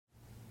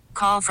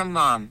call from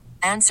mom.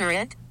 Answer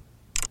it.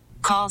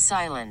 Call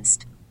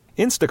silenced.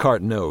 Instacart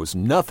knows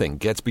nothing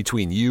gets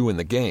between you and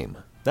the game.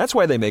 That's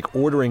why they make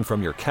ordering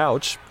from your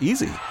couch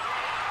easy.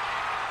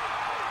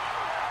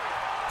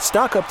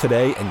 Stock up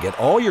today and get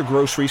all your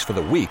groceries for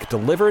the week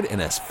delivered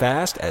in as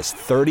fast as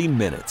 30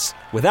 minutes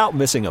without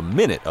missing a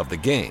minute of the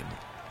game.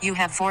 You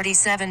have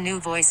 47 new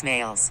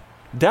voicemails.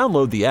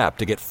 Download the app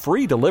to get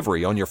free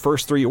delivery on your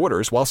first 3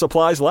 orders while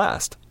supplies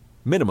last.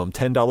 Minimum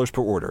 $10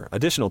 per order.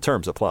 Additional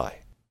terms apply.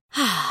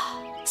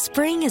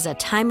 Spring is a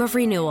time of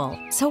renewal,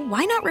 so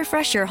why not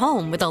refresh your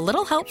home with a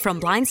little help from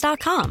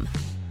Blinds.com?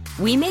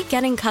 We make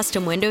getting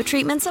custom window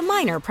treatments a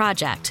minor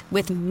project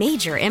with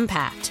major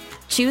impact.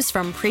 Choose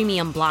from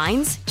premium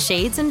blinds,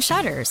 shades, and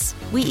shutters.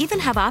 We even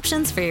have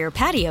options for your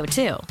patio,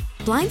 too.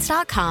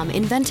 Blinds.com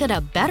invented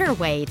a better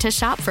way to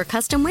shop for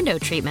custom window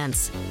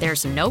treatments.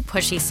 There's no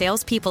pushy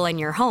salespeople in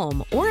your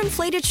home or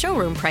inflated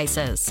showroom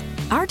prices.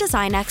 Our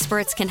design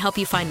experts can help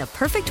you find the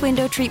perfect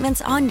window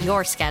treatments on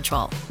your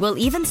schedule. We'll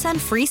even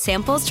send free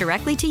samples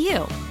directly to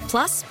you.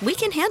 Plus, we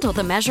can handle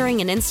the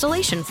measuring and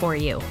installation for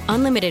you.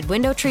 Unlimited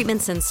window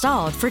treatments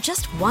installed for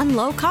just one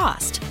low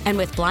cost. And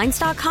with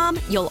Blinds.com,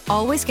 you'll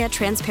always get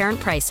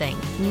transparent pricing.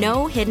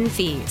 No hidden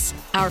fees.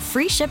 Our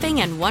free shipping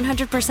and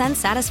 100%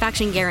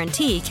 satisfaction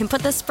guarantee can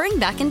put the spring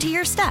back into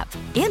your step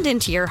and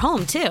into your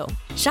home, too.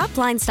 Shop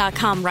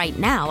Blinds.com right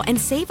now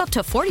and save up to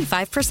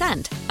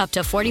 45%. Up to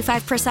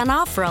 45%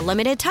 off for a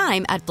limited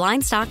time at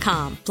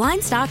Blinds.com.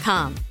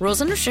 Blinds.com. Rules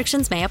and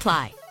restrictions may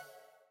apply.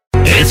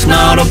 It's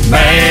not a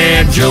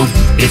bad joke,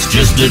 it's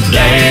just a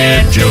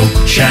dad joke.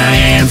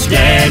 Cheyenne's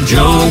dad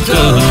joke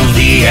of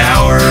the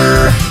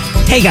hour.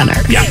 Hey, Gunner.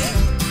 Yeah.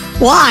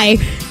 Why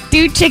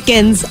do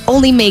chickens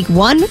only make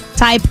one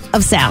type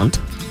of sound?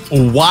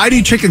 Why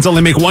do chickens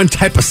only make one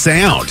type of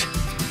sound?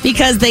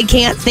 Because they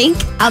can't think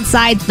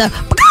outside the...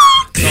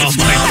 It's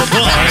not a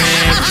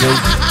bad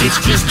joke,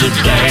 it's just a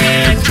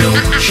dad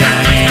joke.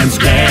 Cheyenne's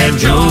dad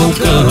joke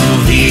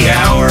of the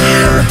hour.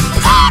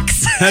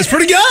 That's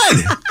pretty good.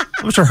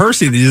 I was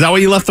rehearsing. Is that why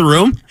you left the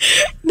room?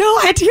 No,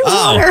 I had to use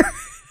water.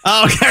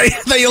 Oh, okay. I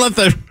thought you left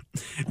the...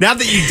 Now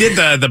that you did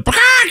the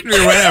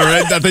or whatever,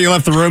 I thought you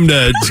left the room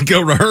to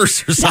go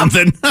rehearse or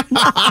something.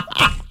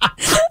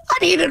 I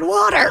needed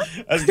water.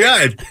 That's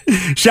good.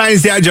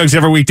 Cheyenne's dad jokes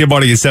every weekday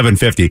morning at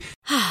 7:50.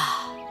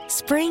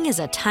 Spring is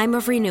a time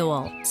of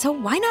renewal, so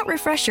why not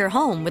refresh your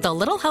home with a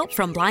little help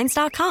from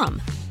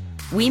Blinds.com?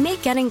 We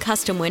make getting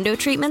custom window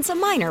treatments a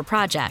minor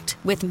project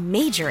with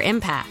major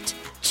impact.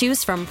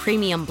 Choose from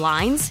premium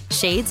blinds,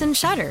 shades, and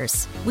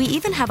shutters. We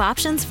even have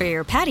options for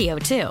your patio,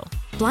 too.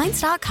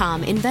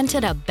 Blinds.com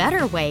invented a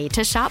better way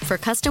to shop for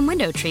custom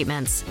window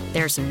treatments.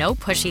 There's no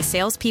pushy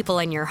salespeople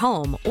in your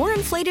home or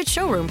inflated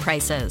showroom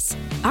prices.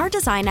 Our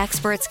design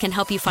experts can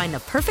help you find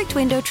the perfect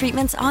window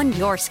treatments on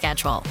your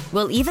schedule.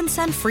 We'll even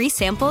send free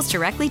samples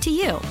directly to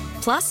you.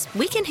 Plus,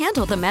 we can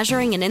handle the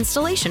measuring and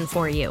installation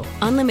for you.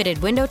 Unlimited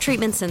window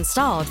treatments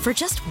installed for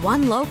just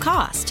one low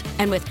cost.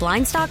 And with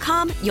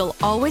Blinds.com, you'll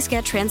always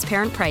get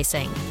transparent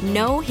pricing.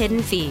 No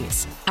hidden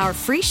fees. Our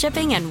free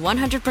shipping and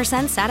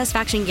 100%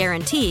 satisfaction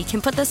guarantee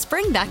can put the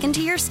spring back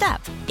into your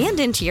step and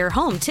into your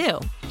home,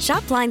 too.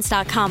 Shop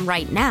Blinds.com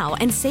right now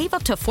and save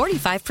up to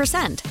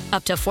 45%.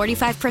 Up to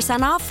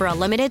 45% off for a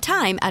limited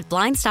time at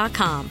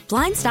Blinds.com.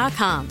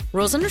 Blinds.com.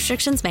 Rules and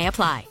restrictions may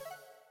apply.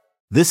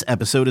 This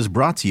episode is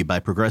brought to you by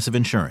Progressive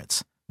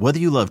Insurance. Whether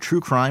you love true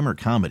crime or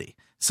comedy,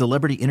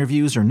 celebrity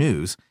interviews or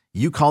news,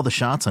 you call the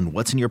shots on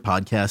what's in your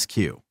podcast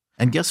queue.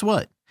 And guess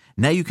what?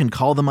 Now you can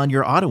call them on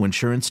your auto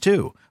insurance,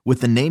 too,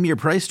 with the Name Your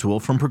Price tool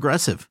from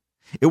Progressive.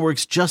 It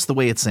works just the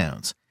way it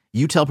sounds.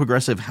 You tell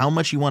Progressive how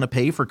much you want to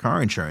pay for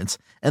car insurance,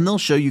 and they'll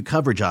show you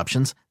coverage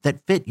options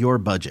that fit your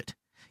budget.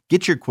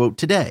 Get your quote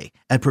today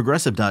at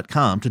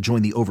Progressive.com to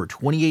join the over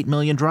 28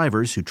 million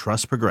drivers who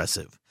trust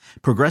Progressive.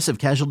 Progressive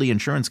Casualty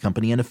Insurance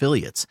Company and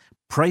Affiliates.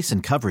 Price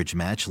and coverage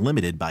match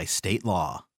limited by state law.